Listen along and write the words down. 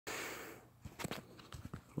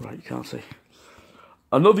Right, you can't see.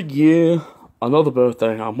 Another year, another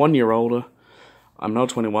birthday. I'm 1 year older. I'm now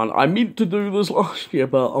 21. I meant to do this last year,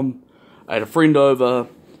 but I had a friend over,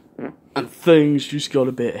 and things just got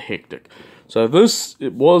a bit hectic. So this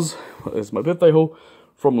is my birthday haul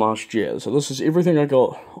from last year. So this is everything I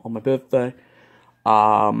got on my birthday.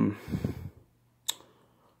 So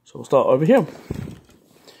we'll start over here.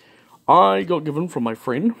 I got given from my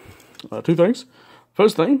friend two things.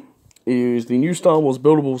 First thing is the new Star Wars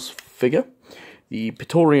Buildables figure, the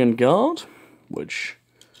Praetorian Guard, which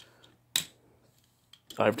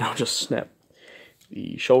I've now just snapped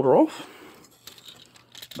the shoulder off.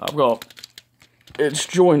 I've got, its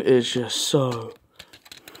joint is just so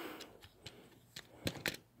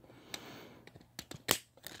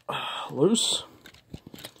loose,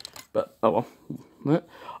 but oh well.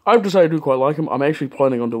 I've decided I do quite like him. I'm actually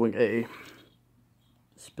planning on doing a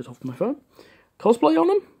spit off my phone cosplay on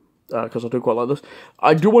him, because I do quite like this.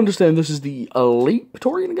 I do understand this is the Elite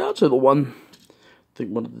Praetorian Guard, so the one, I think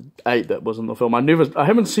one of the 8 that was in the film. I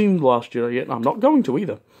haven't seen last year yet, and I'm not going to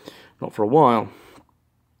either. Not for a while.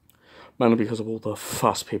 Mainly because of all the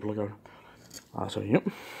fuss people are going. So yep,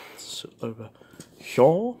 sit over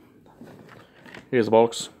here. Here's the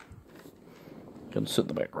box. Can sit in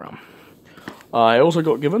the background. I also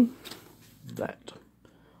got given that,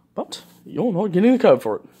 but you're not getting the code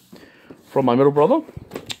for it. From my middle brother,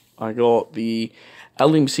 I got the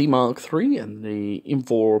LMC Mark III and the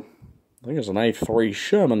M4, I think it's an A3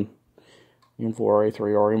 Sherman, M4A3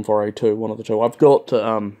 or M4A2, one of the two. I've got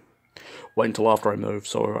to wait until after I move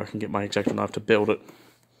so I can get my X-Acto knife to build it.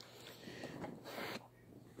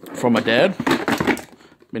 From my dad,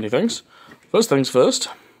 many things. First things first,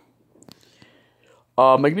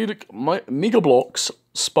 Magnetic Mega Bloks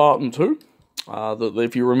Spartan 2.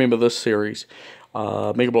 If you remember this series,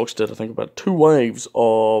 Mega Bloks did, I think, about 2 waves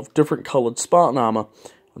of different coloured Spartan armour,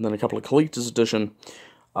 and then a couple of Collector's Edition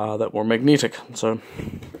that were magnetic. So,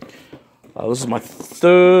 this is my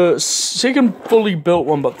second fully built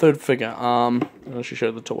one, but third figure. I'll actually show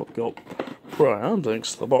you the two I've got prior,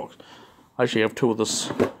 thanks to the box. I actually have 2 of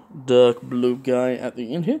this dark blue guy at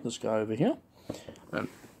the end here, this guy over here. And,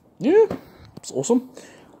 yeah, it's awesome.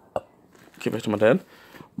 Get back to my dad.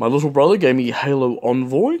 My little brother gave me Halo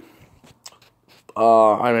Envoy.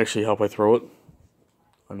 I'm actually halfway through it.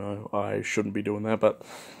 I know I shouldn't be doing that, but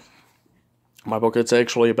my book it's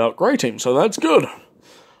actually about Grey Team, so that's good.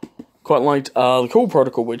 Quite liked the Cool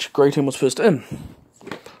Protocol, which Grey Team was first in.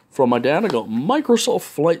 From my dad, I got Microsoft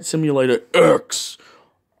Flight Simulator X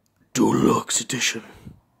Deluxe Edition.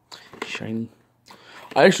 Shame.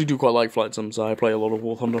 I actually do quite like flight sims. I play a lot of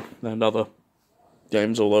War Thunder and other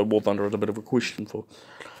games, although War Thunder is a bit of a question for.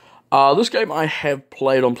 This game I have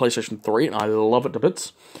played on PlayStation 3, and I love it to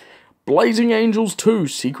bits. Blazing Angels 2,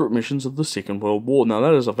 Secret Missions of the Second World War. Now,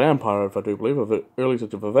 that is a vampire, if I do believe, of an early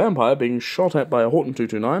stage of a vampire being shot at by a Horton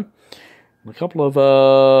 229. And a couple of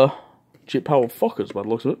jet-powered Fokkers, by the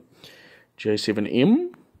looks of it.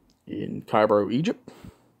 J7M in Cairo, Egypt.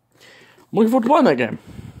 I'm looking forward to playing that game.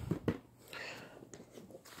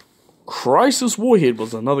 Crisis Warhead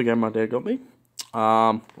was another game my dad got me.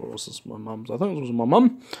 What was this? My mum's. I think it was my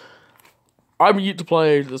mum. I've yet to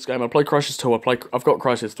play this game. I played Crisis 2. I've got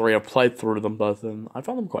Crisis 3. I've played through them both, and I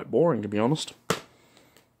found them quite boring, to be honest.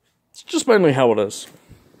 It's just mainly how it is.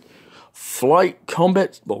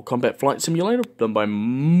 Combat Flight Simulator, done by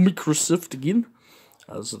Microsoft again.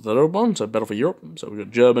 This is the other one, so Battle for Europe. So we've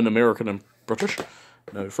got German, American, and British.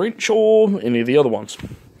 No French or any of the other ones.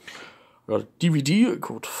 We've got a DVD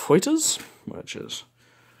called Fighters, which is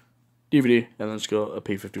DVD, and then it's got a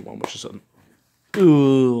P51, which is an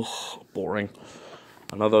boring.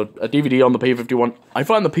 A DVD on the P51. I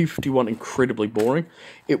find the P51 incredibly boring.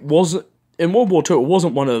 It wasn't in World War II.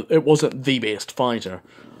 It wasn't the best fighter.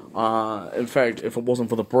 In fact, if it wasn't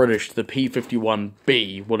for the British, the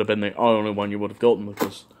P51B would have been the only one you would have gotten,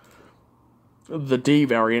 because the D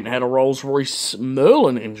variant had a Rolls-Royce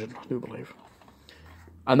Merlin engine, I do believe,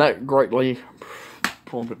 and that greatly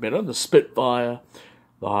performed it better. The Spitfire.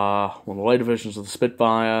 One of the later versions of the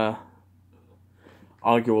Spitfire,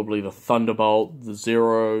 arguably the Thunderbolt, the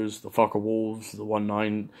Zeros, the Fokker Wolves, the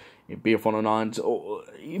 19 BF-109s, or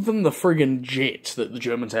even the friggin' jets that the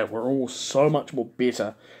Germans have were all so much more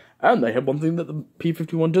better. And they had one thing that the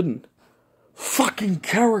P-51 didn't. Fucking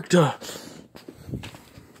character!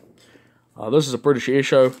 This is a British air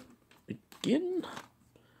show. Again?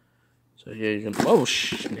 So here you can... Oh,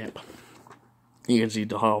 snap. You can see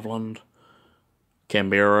De Havilland,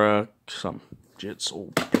 Canberra, some jets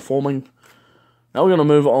all performing. Now we're going to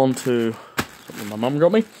move on to something my mum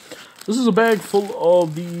got me. This is a bag full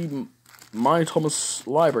of the My Thomas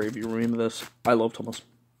library, if you remember this. I love Thomas.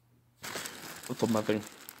 It's on my thing.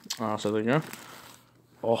 So there you go.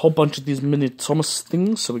 A whole bunch of these mini Thomas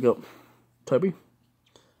things. So we got Toby.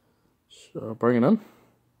 So bring it in.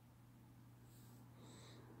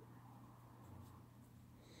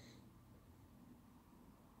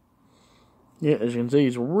 Yeah, as you can see,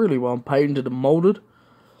 he's really well painted and moulded.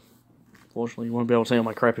 Fortunately, you won't be able to see on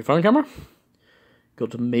my crappy phone camera.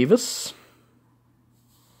 Got to Mavis.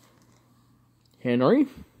 Henry.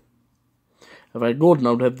 If I had Gordon,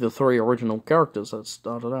 I would have the 3 original characters that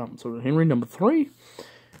started out. So Henry, number 3.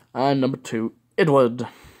 And number 2, Edward.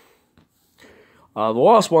 The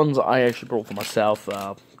last ones I actually brought for myself,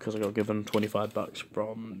 because I got given 25 bucks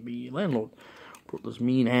from the landlord. Brought this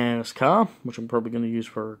mean-ass car, which I'm probably going to use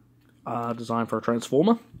for design for a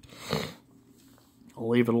Transformer.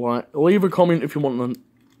 Leave a comment if you want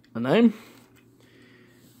a name.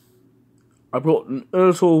 I brought an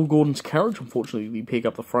Ursula Gordon's carriage. Unfortunately, the peg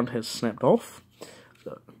up the front has snapped off.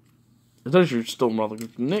 So, it's actually still in rather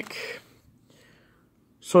good nick.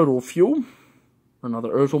 Soda Fuel,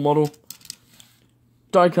 another Ursula model.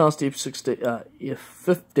 Diecast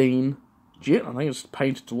F-15 jet. I think it's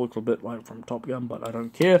painted to look a bit like from Top Gun, but I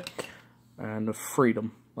don't care. And a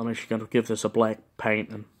Freedom. I'm actually going to give this a black paint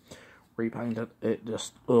and repaint it. It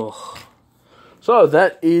just, ugh. So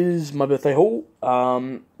that is my birthday haul.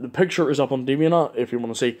 The picture is up on DeviantArt if you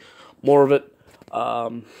want to see more of it.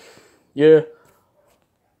 Yeah.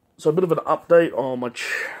 So a bit of an update on which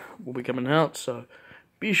will be coming out. So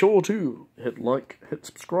be sure to hit like, hit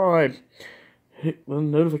subscribe, hit the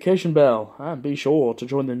notification bell, and be sure to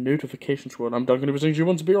join the notification squad. I'm Duncan, everything you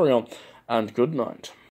want to be on, and good night.